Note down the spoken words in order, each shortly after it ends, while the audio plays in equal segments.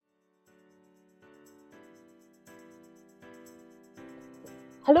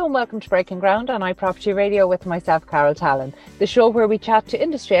Hello and welcome to Breaking Ground on iProperty Radio with myself, Carol Tallon, the show where we chat to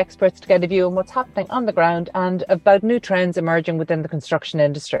industry experts to get a view on what's happening on the ground and about new trends emerging within the construction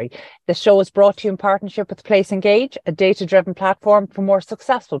industry. The show is brought to you in partnership with Place Engage, a data-driven platform for more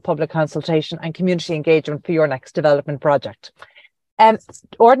successful public consultation and community engagement for your next development project.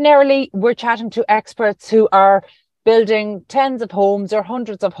 Ordinarily, we're chatting to experts who are building tens of homes or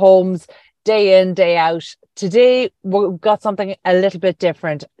hundreds of homes day in, day out. Today, we've got something a little bit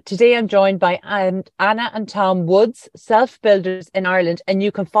different. Today, I'm joined by Anna and Tom Woods, self-builders in Ireland, and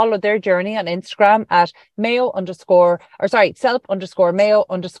you can follow their journey on Instagram at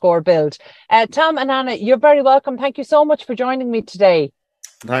self_Mayo_build. Tom and Anna, you're very welcome. Thank you so much for joining me today.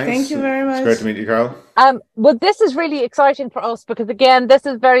 Thanks. Thank you very much. It's great to meet you, Carol. Well, this is really exciting for us because, again, this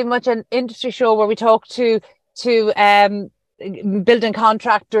is very much an industry show where we talk to building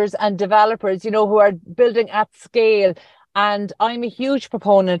contractors and developers, who are building at scale. And I'm a huge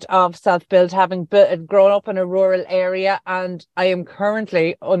proponent of self-build, having grown up in a rural area, and I am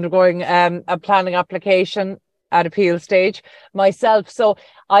currently undergoing a planning application at appeal stage myself. So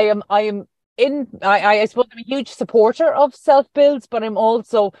I suppose I'm a huge supporter of self-builds, but I'm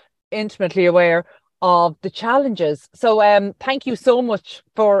also intimately aware of the challenges. So thank you so much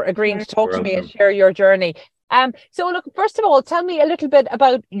for agreeing to talk to me and share your journey. So look, first of all, tell me a little bit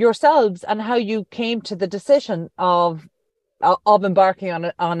about yourselves and how you came to the decision of embarking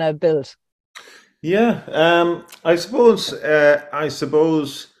on a build. Yeah, I suppose it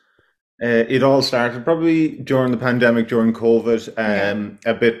all started probably during the pandemic, during COVID.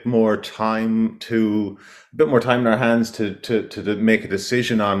 A bit more time in our hands to make a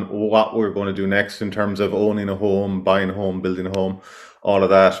decision on what we're going to do next in terms of owning a home, buying a home, building a home, all of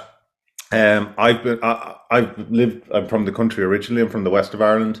that. I'm from the country originally. I'm from the west of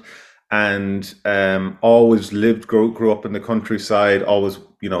Ireland, and always grew up in the countryside. Always,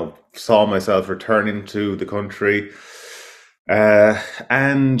 saw myself returning to the country. I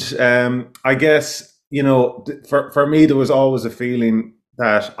guess, for me, there was always a feeling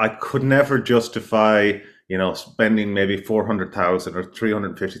that I could never justify, spending maybe 400,000 or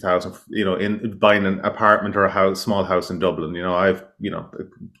 350,000, in buying an apartment or a small house in Dublin. I've,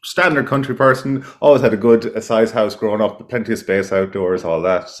 standard country person, always had a size house growing up, plenty of space outdoors, all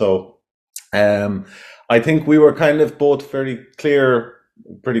that. So, I think we were kind of both very clear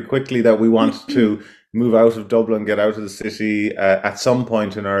pretty quickly that we wanted to move out of Dublin, get out of the city at some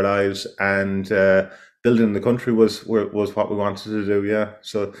point in our lives, and building in the country was what we wanted to do. Yeah,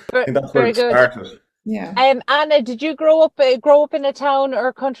 so I think that's where it started. Yeah. Anna, did you grow up in a town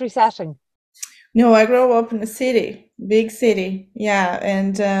or country setting? No, I grew up in a city, big city. Yeah,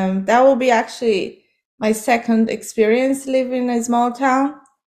 and that will be actually my second experience living in a small town.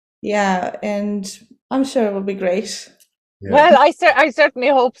 Yeah, and I'm sure it will be great. Yeah. Well, I certainly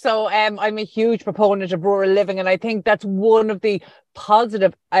hope so. I'm a huge proponent of rural living, and I think that's one of the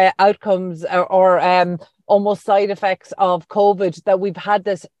positive outcomes or almost side effects of COVID, that we've had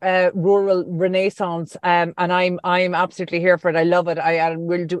this rural renaissance, and I'm absolutely here for it. I love it. I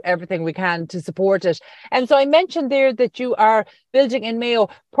will do everything we can to support it. And so I mentioned there that you are building in Mayo.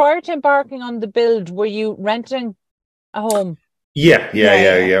 Prior to embarking on the build, were you renting a home? Yeah.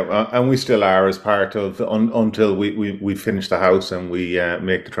 And we still are, as part of until we finish the house and we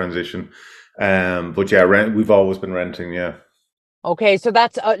make the transition. But yeah, we've always been renting. Yeah. Okay, so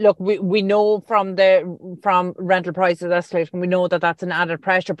that's look, we know from rental prices escalating, we know that that's an added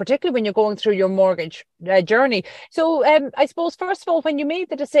pressure, particularly when you're going through your mortgage journey. So I suppose, first of all, when you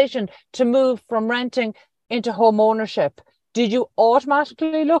made the decision to move from renting into home ownership, did you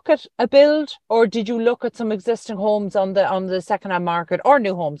automatically look at a build, or did you look at some existing homes on the second-hand market or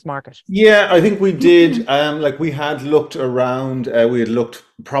new homes market? Yeah, I think we did. We had looked around. We had looked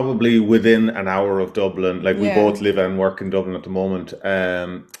probably within an hour of Dublin. We both live and work in Dublin at the moment,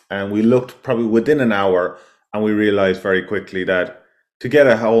 and we looked probably within an hour, and we realised very quickly that to get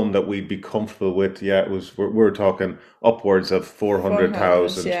a home that we'd be comfortable with, we're talking upwards of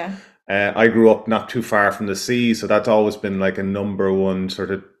 400,000. Yeah. I grew up not too far from the sea, so that's always been like a number one sort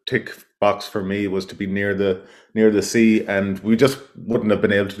of tick box for me, was to be near the sea, and we just wouldn't have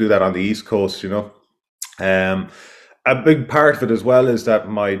been able to do that on the East Coast, A big part of it as well is that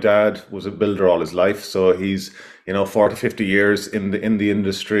my dad was a builder all his life, so he's 40, 50 years in the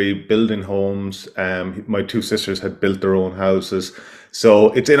industry building homes. My two sisters had built their own houses,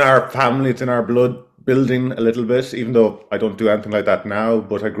 so it's in our family, it's in our blood, building a little bit, even though I don't do anything like that now,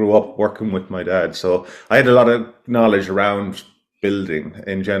 but I grew up working with my dad. So I had a lot of knowledge around building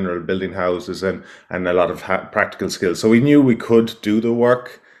in general, building houses, and a lot of practical skills. So we knew we could do the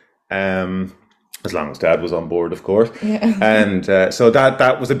work. as long as Dad was on board, of course. Yeah. And so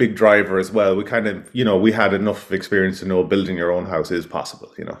that was a big driver as well. We kind of, we had enough experience to know building your own house is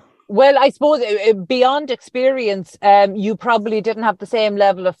possible. Well, I suppose beyond experience, you probably didn't have the same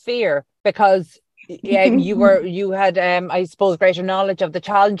level of fear because you had I suppose greater knowledge of the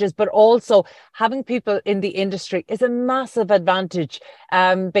challenges, but also having people in the industry is a massive advantage,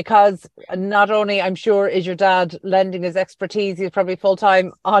 because not only, I'm sure, is your dad lending his expertise, he's probably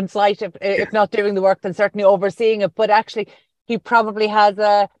full-time on site, if not doing the work, then certainly overseeing it, but actually he probably has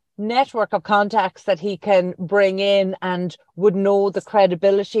a network of contacts that he can bring in and would know the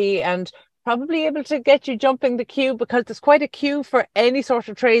credibility and probably able to get you jumping the queue, because there's quite a queue for any sort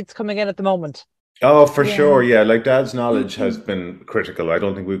of trades coming in at the moment. Oh, for Yeah. sure, yeah. Like Dad's knowledge has been critical. I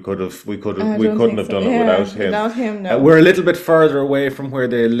don't think I we don't couldn't think have so. done it without Yeah, him. without him, We're no. a little bit further away from where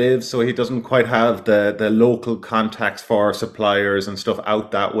they live, so he doesn't quite have the local contacts for suppliers and stuff out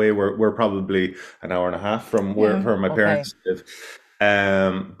that way. We're probably an hour and a half from Yeah. where my Okay. parents live.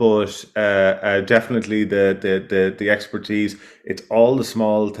 But definitely the expertise. It's all the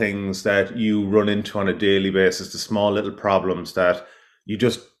small things that you run into on a daily basis, the small little problems that you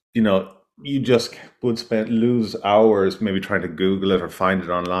just you know you just would spend lose hours maybe trying to Google it or find it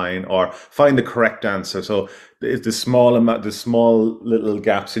online or find the correct answer. So it's the small little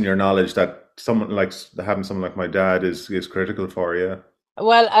gaps in your knowledge that someone like having someone like my dad is critical for you.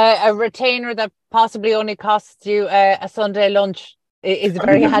 Well, a retainer that possibly only costs you a Sunday lunch is a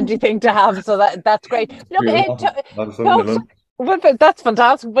very handy thing to have. So that's great. Look, Yeah, a lot of Sunday talk, lunch. well, but that's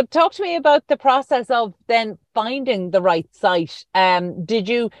fantastic. But talk to me about the process of then finding the right site. Did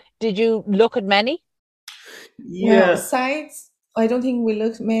you look at many? Well, Yeah, sites, I don't think we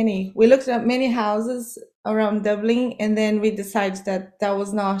looked many. We looked at many houses around Dublin, and then we decided that that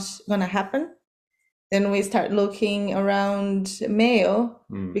was not gonna happen. Then we start looking around Mayo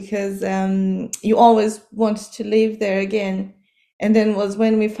mm. because you always want to live there again. And then was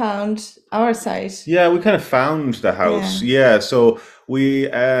when we found our site. Yeah, we kind of found the house. Yeah, Yeah, so we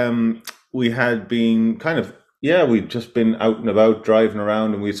had been kind of we'd just been out and about driving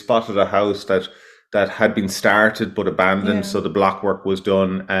around and we spotted a house that had been started but abandoned. yeah, So the block work was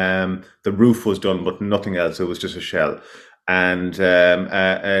done, the roof was done, but nothing else. It was just a shell. And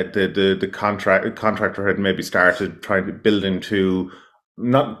the contractor had maybe started trying to build into,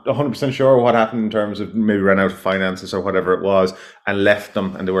 not 100% sure what happened in terms of maybe ran out of finances or whatever it was, and left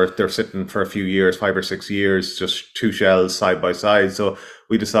them, and they're sitting for a few years, 5 or 6 years, just two shells side by side. So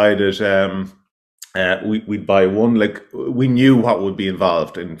we decided we'd buy one. Like we knew what would be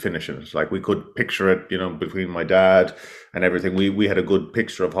involved in finishing it. Like we could picture it, between my dad and everything. We had a good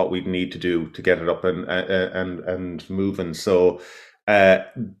picture of what we'd need to do to get it up and moving. So uh,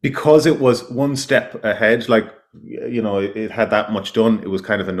 because it was one step ahead, like it had that much done, it was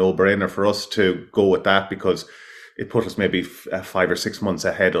kind of a no-brainer for us to go with that because it put us maybe 5 or 6 months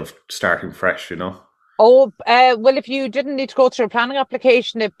ahead of starting fresh. Oh, well, if you didn't need to go through a planning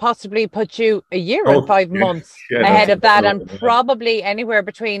application, it possibly put you a year and Oh, five yeah, months yeah, ahead that's of that, and absolutely, yeah. probably anywhere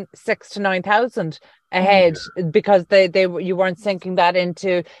between 6 to 9,000 yeah, ahead because you weren't sinking that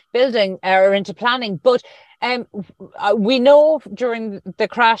into building or into planning. But we know during the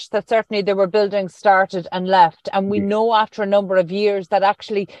crash that certainly there were buildings started and left, and we know after a number of years that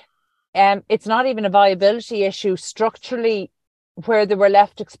actually it's not even a viability issue structurally, where they were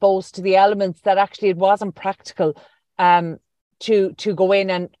left exposed to the elements, that actually it wasn't practical um, to go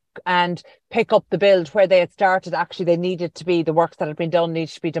in and pick up the build where they had started. Actually, they needed to be, the works that had been done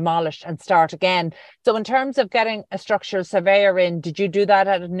needed to be demolished and start again. So in terms of getting a structural surveyor in, did you do that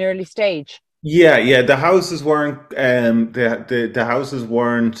at an early stage? Yeah, yeah. The houses weren't the houses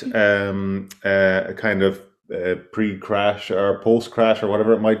weren't kind of pre-crash or post-crash or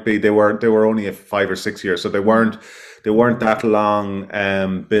whatever it might be. They were only a 5 or 6 years, so they weren't that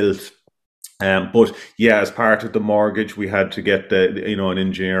long built. But yeah, as part of the mortgage, we had to get an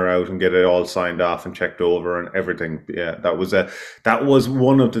engineer out and get it all signed off and checked over and everything. Yeah, that was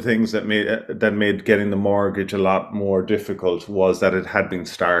one of the things that made getting the mortgage a lot more difficult, was that it had been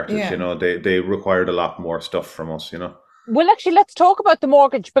started. yeah. They required a lot more stuff from us. Well, actually, let's talk about the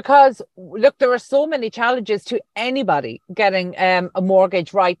mortgage because, look, there are so many challenges to anybody getting a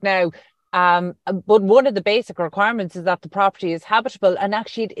mortgage right now. But one of the basic requirements is that the property is habitable. And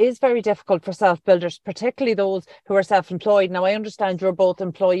actually, it is very difficult for self-builders, particularly those who are self-employed. Now, I understand you're both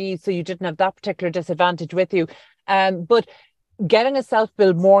employees, so you didn't have that particular disadvantage with you. But getting a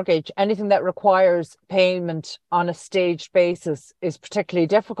self-build mortgage, anything that requires payment on a staged basis, is particularly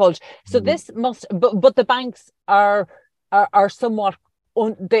difficult. So this must, but the banks are somewhat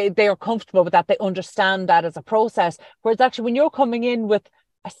they are comfortable with that. They understand that as a process. Whereas actually, when you're coming in with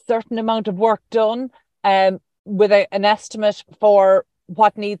a certain amount of work done, with an estimate for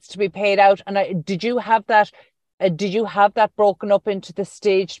what needs to be paid out? And did you have that? Did you have that broken up into the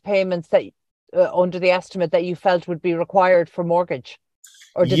staged payments that under the estimate that you felt would be required for mortgage,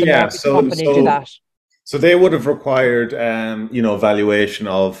 or did the Yeah, mortgage company do that? so they would have required, valuation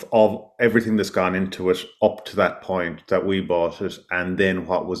of everything that's gone into it up to that point that we bought it, and then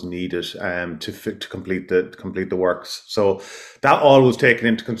what was needed to complete the works. So that all was taken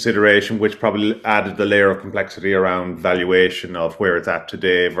into consideration, which probably added the layer of complexity around valuation of where it's at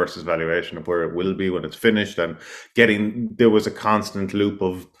today versus valuation of where it will be when it's finished, and there was a constant loop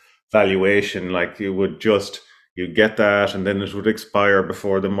of valuation. Like you'd get that, and then it would expire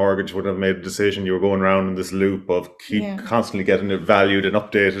before the mortgage would have made a decision. You were going around in this loop of constantly getting it valued and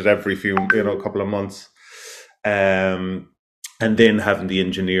updated every couple of months. And then having the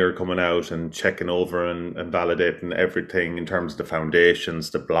engineer coming out and checking over and validating everything in terms of the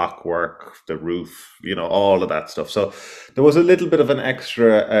foundations, the block work, the roof, all of that stuff. So there was a little bit of an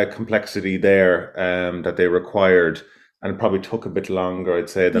extra complexity there that they required. And it probably took a bit longer, I'd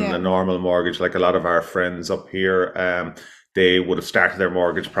say, than a normal mortgage. Like a lot of our friends up here, they would have started their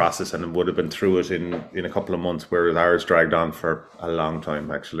mortgage process and would have been through it in a couple of months, whereas ours dragged on for a long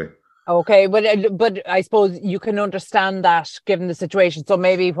time, actually. Okay, but I suppose you can understand that given the situation. So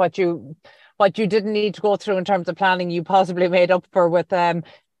maybe what you didn't need to go through in terms of planning, you possibly made up for with the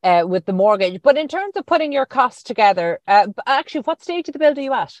mortgage. But in terms of putting your costs together, actually, what stage of the build are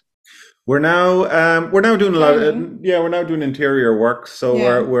you at? We're now doing a lot of we're now doing interior work, so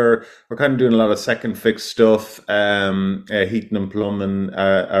we're kind of doing a lot of second fix stuff, heating and plumbing,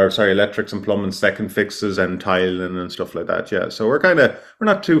 electrics and plumbing second fixes and tiling and stuff like that. Yeah, so we're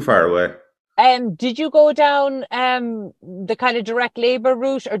not too far away. Did you go down the kind of direct labor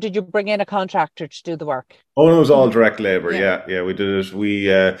route, or did you bring in a contractor to do the work? Oh no, it was all direct labor. Yeah, we did it. We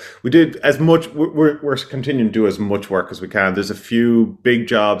did as much. We're continuing to do as much work as we can. There's a few big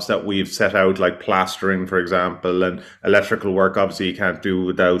jobs that we've set out, like plastering, for example, and electrical work. Obviously, you can't do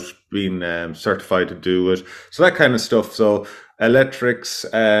without being certified to do it. So that kind of stuff. So electrics,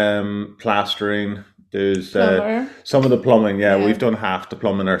 plastering. There's some of the plumbing. We've done half the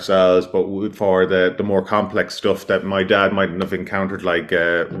plumbing ourselves, but for the more complex stuff that my dad mightn't have encountered, like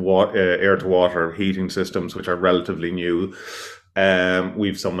air to water heating systems, which are relatively new,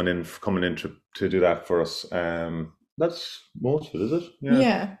 we've someone coming in to do that for us. That's most of it, is it?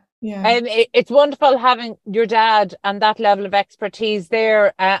 Yeah. It's wonderful having your dad and that level of expertise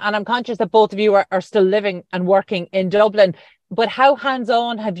there. And I'm conscious that both of you are still living and working in Dublin. But how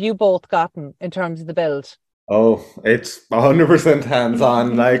hands-on have you both gotten in terms of the build? Oh, it's 100%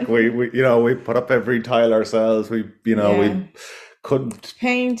 hands-on. Like we put up every tile ourselves. We couldn't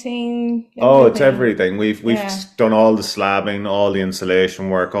painting. Everything. Oh, it's everything. We've done all the slabbing, all the insulation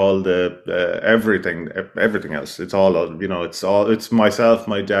work, all the everything else. It's all it's myself,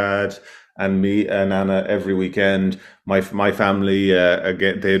 my dad, and me and Anna every weekend. My family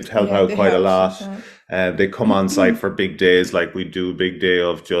again, they'd help out quite a lot. They come on site for big days, like we do a big day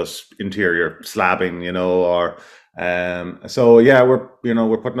of just interior slabbing,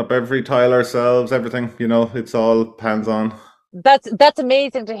 we're putting up every tile ourselves, everything, it's all hands on. That's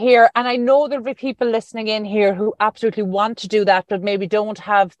amazing to hear. And I know there'll be people listening in here who absolutely want to do that, but maybe don't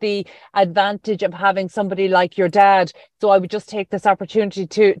have the advantage of having somebody like your dad. So I would just take this opportunity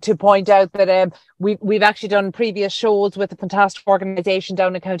to point out that we've actually done previous shows with a fantastic organisation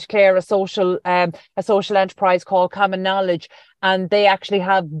down in County Clare, a social enterprise called Common Knowledge. And they actually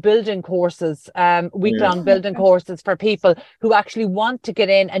have building courses, week-long building courses for people who actually want to get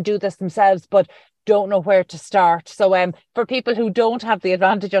in and do this themselves, but don't know where to start. So for people who don't have the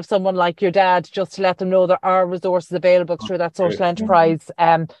advantage of someone like your dad, just to let them know there are resources available through that social enterprise,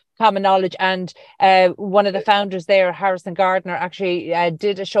 Common Knowledge. And one of the founders there, Harrison Gardner, actually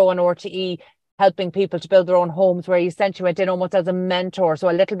did a show on RTE helping people to build their own homes, where he essentially went in almost as a mentor. So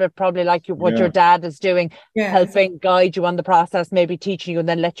a little bit probably like what your dad is doing, helping guide you on the process, maybe teaching you, and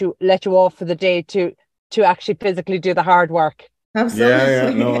then let you off for the day to actually physically do the hard work.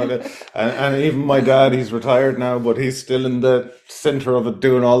 Absolutely. No, and even my dad, he's retired now, but he's still in the center of it,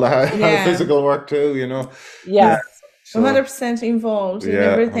 doing all the physical work too, Yeah. 100% involved in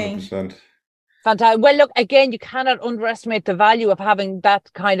everything. 100%. Fantastic. Well, look, again, you cannot underestimate the value of having that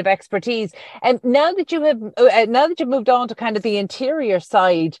kind of expertise. And now that you've moved on to kind of the interior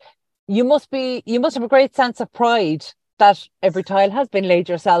side, you must have a great sense of pride that every tile has been laid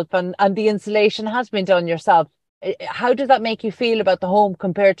yourself and the insulation has been done yourself. How does that make you feel about the home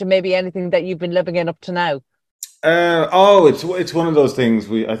compared to maybe anything that you've been living in up to now? It's one of those things.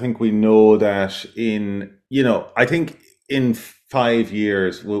 I think we know that I think in 5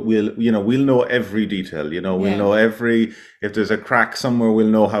 years, we'll know every detail. We'll know if there's a crack somewhere, we'll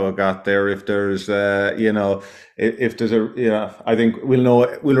know how it got there. If there's, if there's I think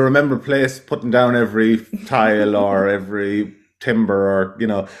we'll remember putting down every tile or every timber, or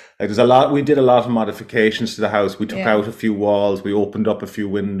there's a lot. We did a lot of modifications to the house. We took out a few walls, we opened up a few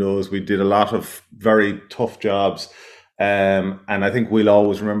windows, we did a lot of very tough jobs. And I think we'll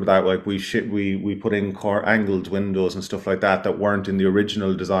always remember that. Like we put in angled windows and stuff like that weren't in the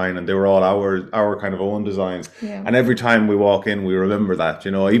original design, and they were all our kind of own designs. And every time we walk in, we remember that.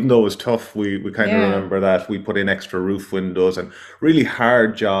 Even though it was tough, we kind of remember that. We put in extra roof windows and really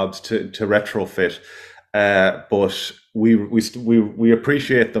hard jobs to retrofit. But we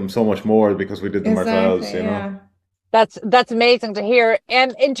appreciate them so much more because we did them ourselves. That's amazing to hear.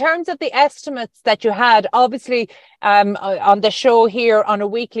 In terms of the estimates that you had, obviously, on the show here on a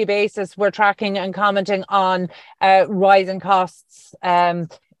weekly basis, we're tracking and commenting on rising costs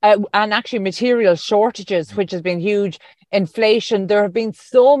and actually material shortages, which has been huge. Inflation. There have been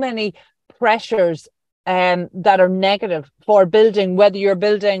so many pressures that are negative for building, whether you're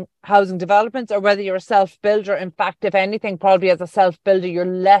building housing developments or whether you're a self-builder. In fact, if anything, probably as a self-builder, you're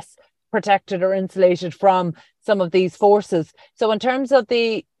less protected or insulated from some of these forces. So in terms of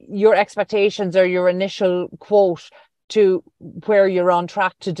your expectations or your initial quote to where you're on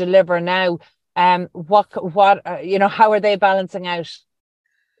track to deliver now, what how are they balancing out?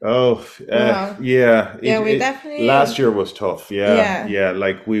 We definitely, last year was tough.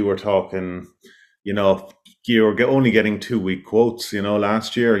 Like we were talking, you're only getting 2-week quotes,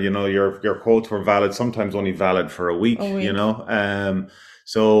 last year. Your quotes were valid, sometimes only valid for a week.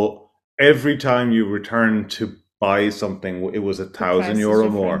 So every time you return to buy something, it was €1,000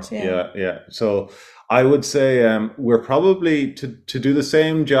 more. So I would say we're probably to do the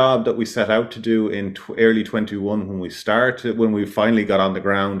same job that we set out to do in early 21 when we finally got on the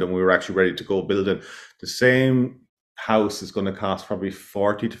ground and we were actually ready to go building. The same house is going to cost probably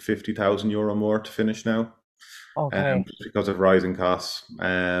 40 to 50,000 euro more to finish now. Because of rising costs,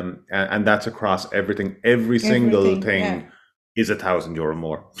 and that's across everything. Every single thing is €1,000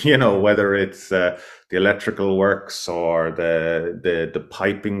 more. Whether it's the electrical works or the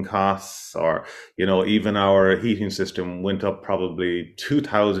piping costs, or even our heating system went up probably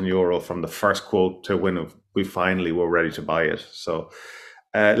 €2,000 from the first quote to when we finally were ready to buy it. So,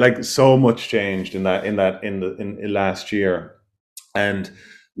 so much changed in last year, and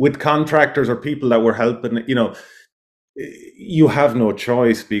with contractors or people that were helping, you have no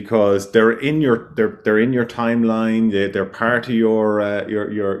choice because they're in your timeline. They're part of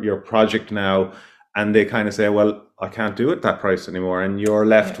your project now, and they kind of say, well, I can't do it that price anymore, and you're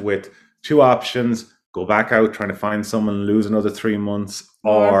left with two options: go back out trying to find someone, lose another 3 months,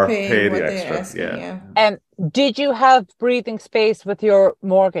 or pay the extra. Did you have breathing space with your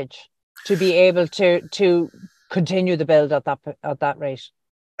mortgage to be able to continue the build at that rate?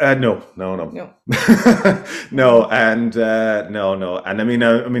 No. No, and I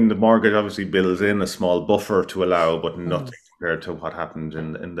mean, the mortgage obviously builds in a small buffer to allow, but nothing compared to what happened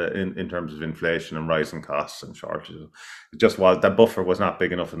in terms of inflation and rising costs and shortages. It just that buffer was not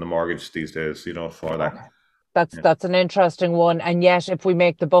big enough in the mortgage these days, for that. That's an interesting one. And yet, if we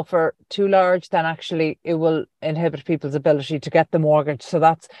make the buffer too large, then actually it will inhibit people's ability to get the mortgage. So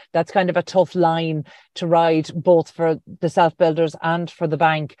that's kind of a tough line to ride, both for the self-builders and for the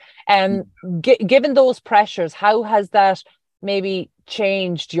bank. Given those pressures, how has that maybe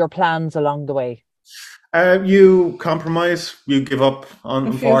changed your plans along the way? You compromise, you give up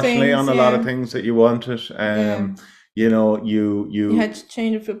unfortunately on a lot of things that you wanted. You had to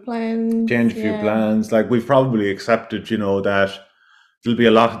change a few plans. Like we've probably accepted, that there'll be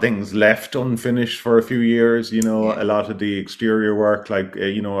a lot of things left unfinished for a few years. A lot of the exterior work, like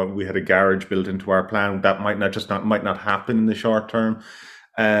we had a garage built into our plan that might not happen in the short term.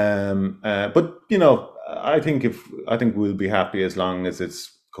 But I think we'll be happy as long as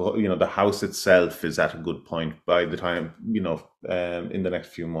it's the house itself is at a good point by the time in the next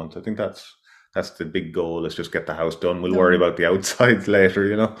few months. I think that's the big goal, is just get the house done. We'll worry about the outsides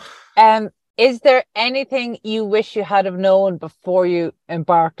later, Is there anything you wish you had have known before you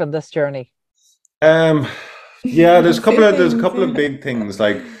embarked on this journey? There's a couple of big things.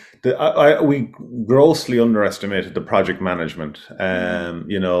 Like we grossly underestimated the project management,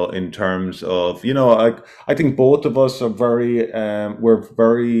 in terms of, I think both of us are we're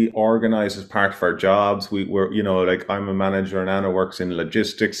very organized as part of our jobs. We're, like I'm a manager and Anna works in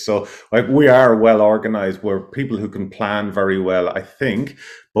logistics. So like we are well organized. We're people who can plan very well, I think,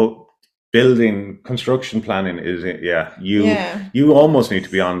 but building construction planning is, you almost need to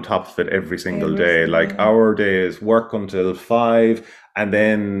be on top of it every single day. Like our day is work until 5, and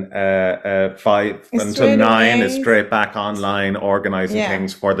then 5 until 9 is straight back online, organizing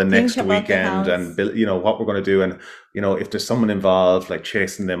things for the next weekend, and what we're going to do, and if there's someone involved, like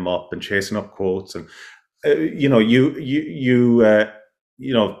chasing them up and chasing up quotes, and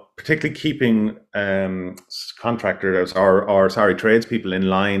particularly keeping contractors or tradespeople in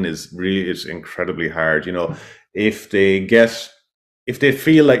line is incredibly hard. If they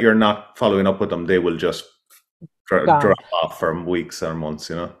feel that you're not following up with them, they will just drop off for weeks or months.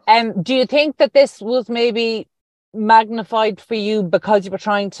 Do you think that this was maybe magnified for you because you were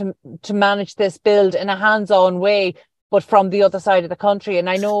trying to manage this build in a hands-on way, but from the other side of the country? And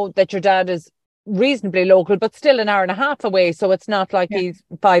I know that your dad is reasonably local, but still an hour and a half away, so it's not like he's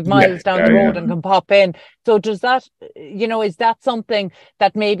 5 miles down the road and can pop in. So does that, is that something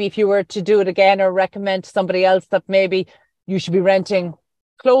that maybe if you were to do it again or recommend to somebody else, that maybe you should be renting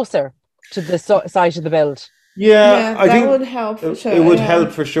closer to the site of the build? I think would help for sure. It would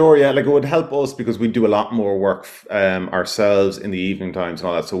help for sure. Yeah, like it would help us because we do a lot more work ourselves in the evening times and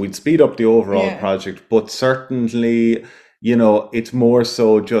all that. So we'd speed up the overall project, but certainly, it's more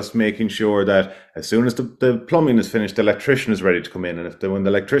so just making sure that as soon as the plumbing is finished, the electrician is ready to come in. And when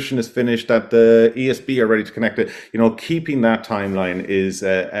the electrician is finished, that the ESB are ready to connect it. Keeping that timeline is,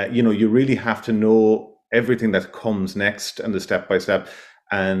 you really have to know everything that comes next and the step by step.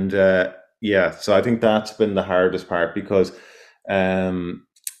 And so I think that's been the hardest part, because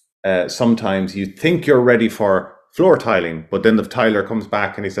sometimes you think you're ready for floor tiling, but then the tiler comes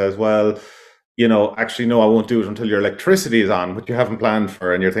back and he says, well, actually, no, I won't do it until your electricity is on, which you haven't planned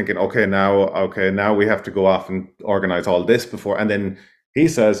for. And you're thinking, now we have to go off and organize all this before. And then he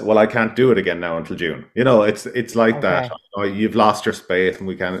says, well, I can't do it again now until June. It's like that. You've lost your space and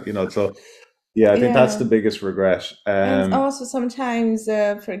we can't, so I think that's the biggest regret. And also sometimes,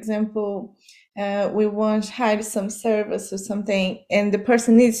 for example, we want to hire some service or something, and the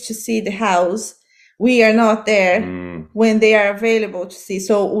person needs to see the house. We are not there when they are available to see.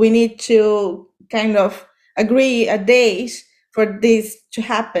 So we need to kind of agree a date for this to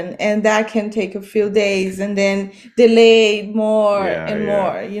happen. And that can take a few days and then delay more and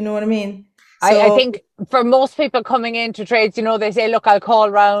more. You know what I mean? So, I think for most people coming into trades, they say, look, I'll call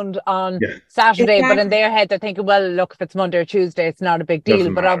round on Saturday. Exactly. But in their head, they're thinking, well, look, if it's Monday or Tuesday, it's not a big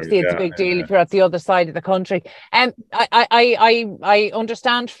deal. But obviously it's a big deal if you're at the other side of the country. And I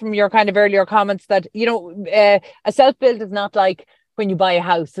understand from your kind of earlier comments that, a self-build is not like when you buy a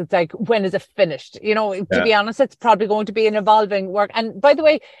house. It's like, when is it finished? To be honest, it's probably going to be an evolving work. And by the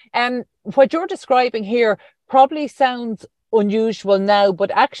way, what you're describing here probably sounds unusual now,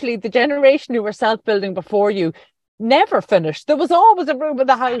 but actually the generation who were self-building before you never finished. There was always a room in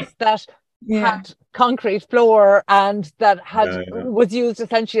the house that had concrete floor and that was used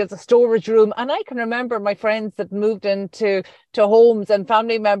essentially as a storage room. And I can remember my friends that moved into homes and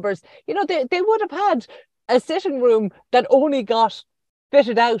family members, they would have had a sitting room that only got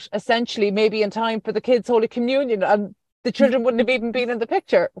fitted out essentially maybe in time for the kids' Holy Communion, and the children wouldn't have even been in the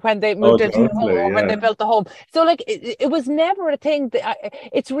picture when they moved into the home or when they built the home. So like it was never a thing that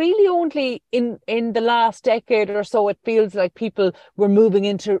it's really only in the last decade or so it feels like people were moving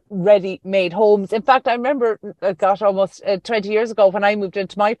into ready-made homes. In fact, I remember, almost 20 years ago when I moved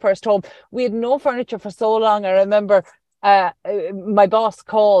into my first home, we had no furniture for so long. I remember my boss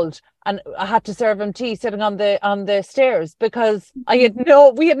called and I had to serve him tea sitting on the stairs because we had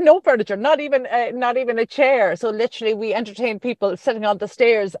no furniture, not even a chair. So literally we entertained people sitting on the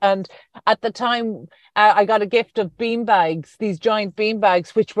stairs. And at the time I got a gift of beanbags, these giant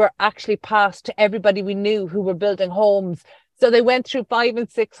beanbags, which were actually passed to everybody we knew who were building homes. So they went through 5 and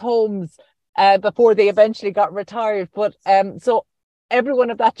 6 homes before they eventually got retired. But so everyone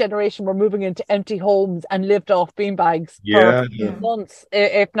of that generation were moving into empty homes and lived off beanbags for months,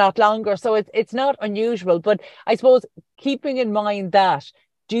 if not longer. So it's not unusual. But I suppose keeping in mind that,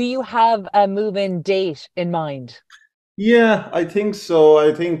 do you have a move-in date in mind? Yeah, I think so.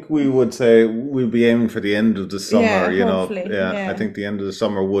 I think we would say we'll be aiming for the end of the summer, I think the end of the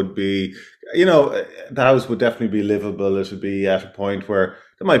summer would be, the house would definitely be livable. It would be at a point where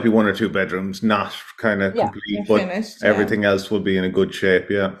there might be 1 or 2 bedrooms, not kind of complete, but finished, everything else will be in a good shape.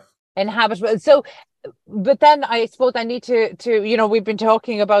 Yeah. Inhabitable. So, but then I suppose I need to, we've been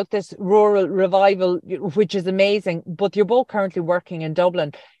talking about this rural revival, which is amazing, but you're both currently working in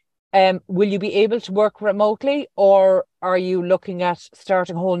Dublin. Will you be able to work remotely, or are you looking at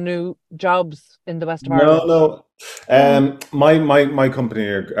starting whole new jobs in the west of No, Ireland? no. Yeah. My company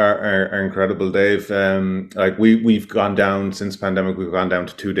are incredible, Dave. Like we've gone down since pandemic. We've gone down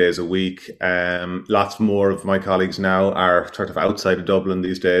to 2 days a week. Lots more of my colleagues now are sort of outside of Dublin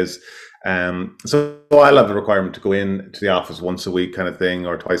these days. So I'll have the requirement to go in to the office once a week, kind of thing,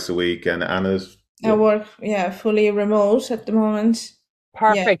 or twice a week. And Anna's, I yeah. work, yeah, fully remote at the moment. Yeah.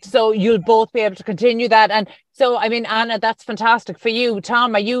 Perfect. So you'll both be able to continue that. And so, I mean, Anna, that's fantastic for you.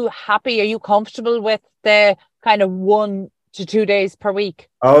 Tom, are you happy? Are you comfortable with the kind of 1 to 2 days per week?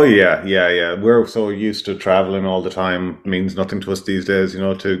 Oh yeah, yeah, yeah. We're so used to traveling all the time. It means nothing to us these days,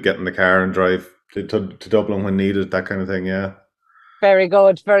 to get in the car and drive to Dublin when needed, that kind of thing. Yeah. Very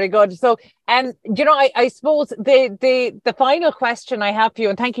good, very good. So, I suppose the final question I have for you,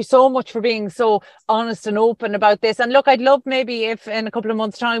 and thank you so much for being so honest and open about this. And look, I'd love maybe if in a couple of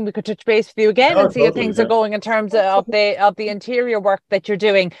months' time we could touch base with you again Oh, and see how totally. things are Yeah. going in terms of the interior work that you're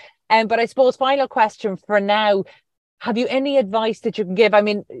doing. But I suppose final question for now. Have you any advice that you can give? I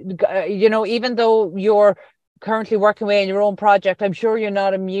mean, even though you're currently working away in your own project, I'm sure you're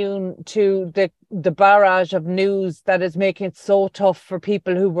not immune to the barrage of news that is making it so tough for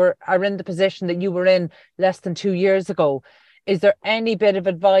people who are in the position that you were in less than 2 years ago. Is there any bit of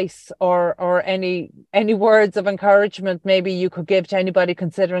advice or any words of encouragement maybe you could give to anybody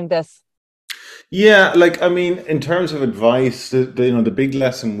considering this? Yeah, like I mean, in terms of advice, the big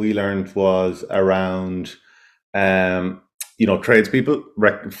lesson we learned was around um, tradespeople,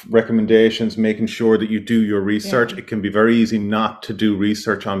 recommendations, making sure that you do your research. Yeah. It can be very easy not to do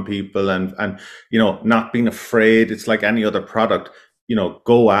research on people and not being afraid. It's like any other product.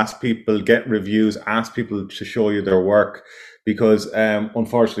 Go ask people, get reviews, ask people to show you their work. Because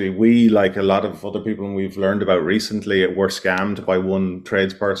unfortunately, we, like a lot of other people we've learned about recently, were scammed by one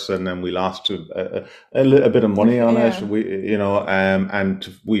tradesperson, and we lost a bit of money on it. Yeah.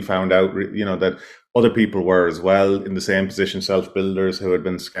 And we found out, that other people were as well in the same position, self builders who had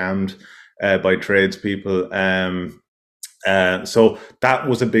been scammed by tradespeople. So that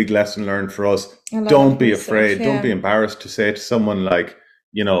was a big lesson learned for us. A lot Don't of be research. afraid. Don't be Yeah. embarrassed to say to someone like,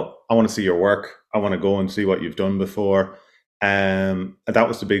 I want to see your work. I want to go and see what you've done before. That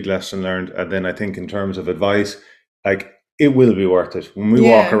was the big lesson learned. And then I think in terms of advice, like it will be worth it. When we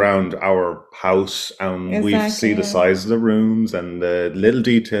walk Yeah. around our house and we see Exactly. the Yeah. size of the rooms and the little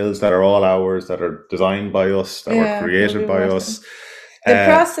details that are all ours, that are designed by us, that were Yeah, it will be created by worth it. us. The Uh,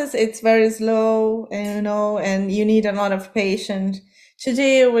 process, it's very slow, and you need a lot of patience to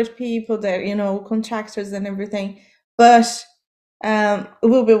deal with people that, contractors and everything. But it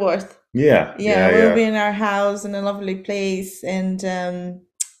will be worth. yeah, Yeah, yeah, we'll be yeah. in our house in a lovely place, and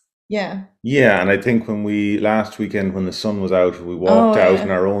yeah. Yeah, and I think when last weekend when the sun was out, we Oh walked out in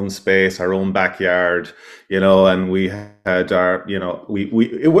yeah. our own space, our own backyard, and we had our,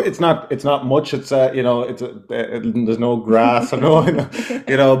 it's not much. It's there's no grass,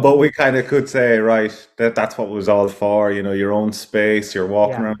 but we kind of could say, right, that's what it was all for, your own space. You're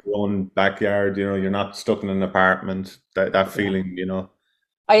walking Yeah, around your own backyard, you're not stuck in an apartment. That yeah. feeling.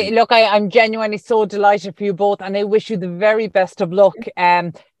 I'm genuinely so delighted for you both, and I wish you the very best of luck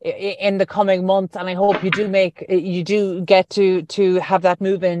in the coming months. And I hope you do get to have that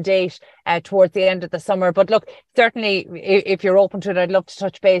move-in date towards the end of the summer. But look, certainly, if you're open to it, I'd love to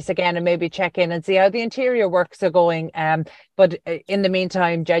touch base again and maybe check in and see how the interior works are going. But in the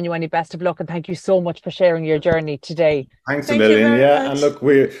meantime, genuinely best of luck, and thank you so much for sharing your journey today. Thanks a Thank you million, very yeah. And much. look,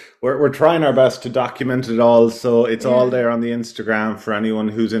 we're trying our best to document it all, so it's all Yeah. there on the Instagram for anyone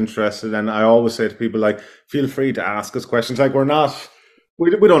who's interested. And I always say to people, like, feel free to ask us questions. Like, we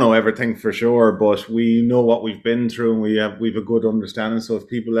don't know everything for sure, but we know what we've been through, and we've a good understanding. So if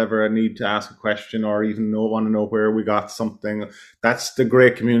people ever need to ask a question or even want to know where we got something, that's the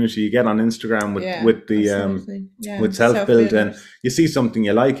great community you get on Instagram with Yeah, with the absolutely. Yeah, with self build. And self-builders. you see something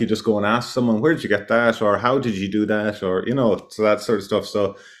you like, you just go and ask someone, where did you get that, or how did you do that, or so that sort of stuff.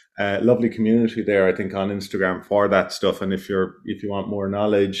 So lovely community there, I think, on Instagram for that stuff. And if you want more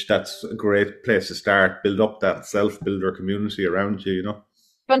knowledge, that's a great place to start. Build up that self builder community around you.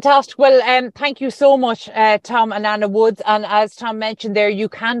 Fantastic. Well, thank you so much, Tom and Anna Woods. And as Tom mentioned there, you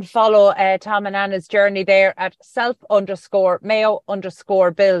can follow Tom and Anna's journey there at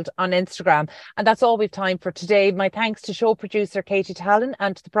self_Mayo_build on Instagram. And that's all we've time for today. My thanks to show producer Katie Tallon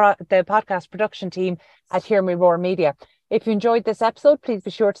and to the podcast production team at Hear Me Roar Media. If you enjoyed this episode, please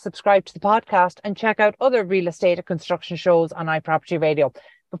be sure to subscribe to the podcast and check out other real estate and construction shows on iProperty Radio.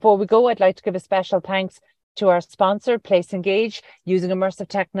 Before we go, I'd like to give a special thanks to our sponsor, Place Engage, using immersive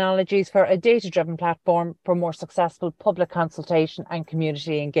technologies for a data-driven platform for more successful public consultation and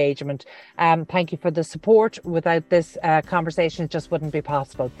community engagement. Thank you for the support. Without this conversation, it just wouldn't be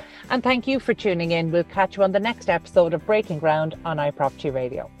possible. And thank you for tuning in. We'll catch you on the next episode of Breaking Ground on iProperty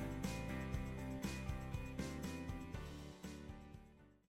Radio.